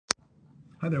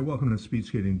Hi there, welcome to Speed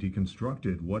Skating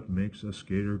Deconstructed, What Makes a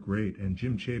Skater Great? And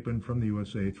Jim Chapin from the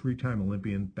USA, three-time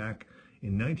Olympian, back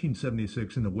in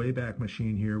 1976 in the Wayback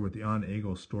Machine here with Jan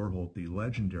Egil Storholt, the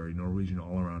legendary Norwegian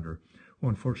all-arounder, who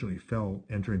unfortunately fell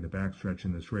entering the backstretch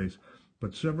in this race.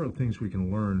 But several things we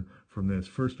can learn from this.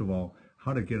 First of all,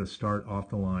 how to get a start off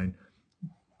the line.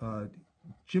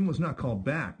 Jim was not called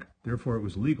back, therefore it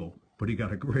was legal, but he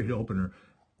got a great opener.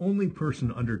 Only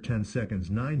person under 10 seconds,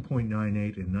 9.98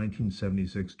 in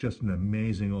 1976. Just an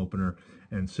amazing opener,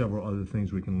 and several other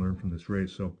things we can learn from this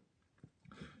race. So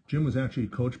Jim was actually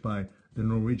coached by the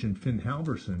Norwegian Finn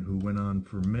Halvorsen, who went on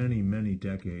for many, many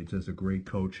decades as a great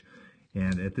coach.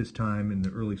 And at this time in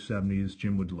the early 70s,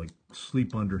 Jim would like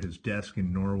sleep under his desk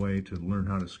in Norway to learn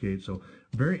how to skate. So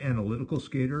very analytical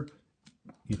skater,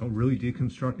 really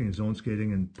deconstructing his own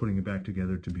skating and putting it back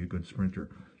together to be a good sprinter.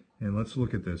 And let's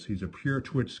look at this. He's a pure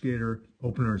twitch skater.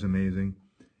 Opener is amazing.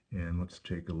 And let's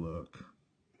take a look.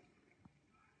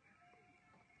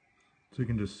 So you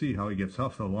can just see how he gets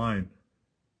off the line.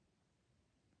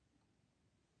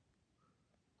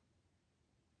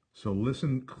 So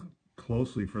listen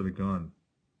closely for the gun.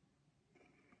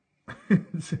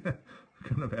 It's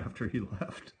kind of after he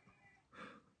left.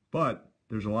 But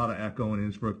there's a lot of echo in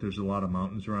Innsbruck. There's a lot of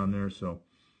mountains around there.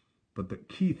 But the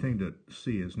key thing to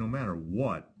see is no matter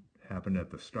what happened at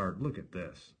the start, look at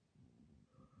this.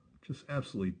 Just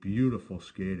absolutely beautiful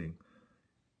skating.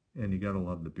 And you got to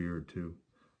love the beard too.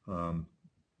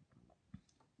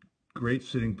 Great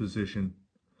sitting position.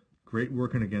 Great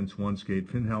working against one skate.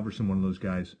 Finn Halvorsen, one of those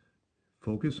guys,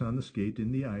 focus on the skate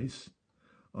in the ice.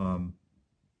 And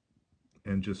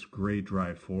just great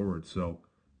drive forward. So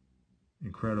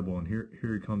incredible. And here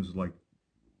he comes, like,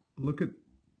 look at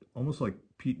almost like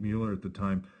Pete Mueller at the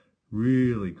time.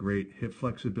 Really great hip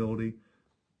flexibility.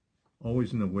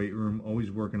 Always in the weight room,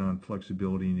 always working on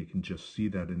flexibility, and you can just see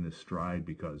that in this stride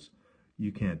because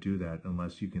you can't do that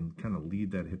unless you can kind of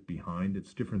lead that hip behind.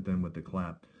 It's different than with the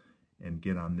clap and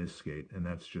get on this skate, and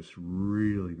that's just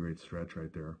really great stretch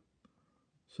right there.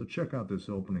 So check out this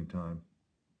opening time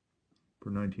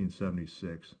for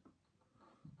 1976.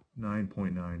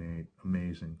 9.98,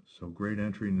 amazing. So great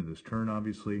entry into this turn,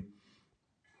 obviously.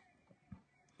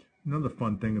 Another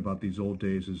fun thing about these old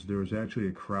days is there was actually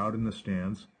a crowd in the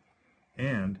stands,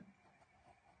 and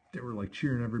they were like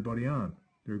cheering everybody on.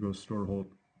 There goes Storholt.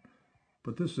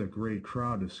 But this is a great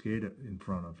crowd to skate in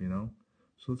front of,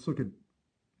 So let's look at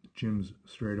Jim's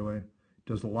straightaway.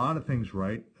 Does a lot of things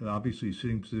right. Obviously,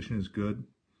 sitting position is good.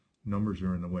 Numbers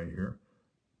are in the way here.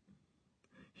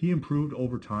 He improved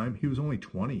over time. He was only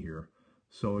 20 here.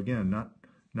 So again,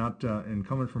 and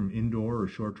coming from indoor or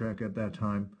short track at that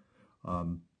time,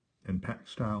 and pack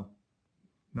style,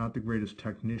 not the greatest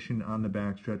technician on the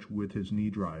backstretch with his knee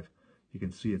drive. You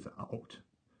can see it's out,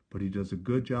 but he does a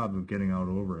good job of getting out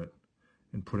over it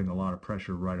and putting a lot of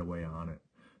pressure right away on it.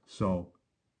 So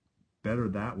better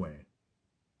that way.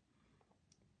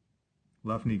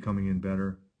 Left knee coming in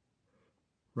better.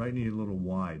 Right knee a little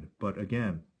wide, but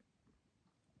again,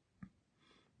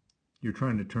 you're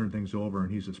trying to turn things over,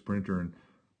 and he's a sprinter, and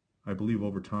I believe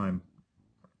over time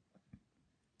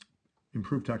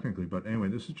improved technically. But anyway,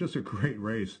 this is just a great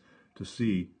race to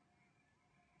see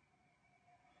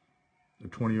a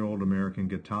 20-year-old American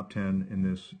get top 10 in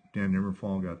this. Dan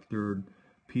Nimmerfall got third.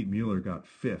 Pete Mueller got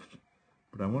fifth.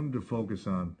 But I wanted to focus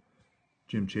on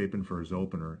Jim Chapin for his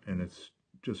opener, and it's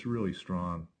just really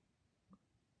strong.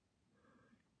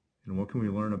 And what can we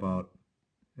learn about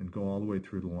and go all the way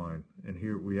through the line? And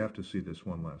here we have to see this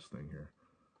one last thing here.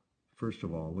 First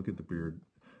of all, look at the beard.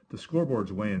 The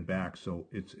scoreboard's way in back, so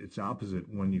it's opposite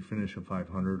when you finish a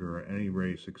 500 or any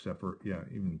race except for,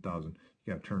 even 1,000.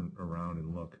 You got to turn around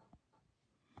and look.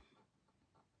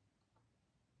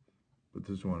 But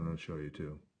this is what I'm going to show you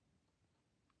too.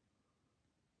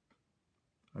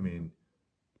 I mean,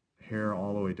 hair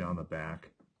all the way down the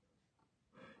back.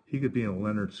 He could be in a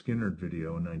Leonard Skinner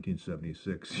video in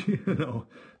 1976,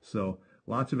 So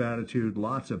lots of attitude,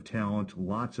 lots of talent,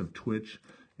 lots of twitch,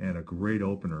 and a great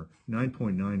opener. 9.98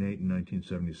 in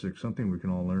 1976, something we can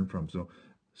all learn from. So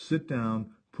sit down,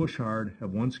 push hard,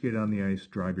 have one skate on the ice,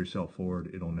 drive yourself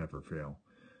forward. It'll never fail.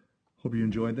 Hope you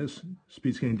enjoyed this.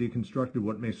 Speed Skating Deconstructed,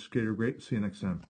 What Makes a Skater Great. See you next time.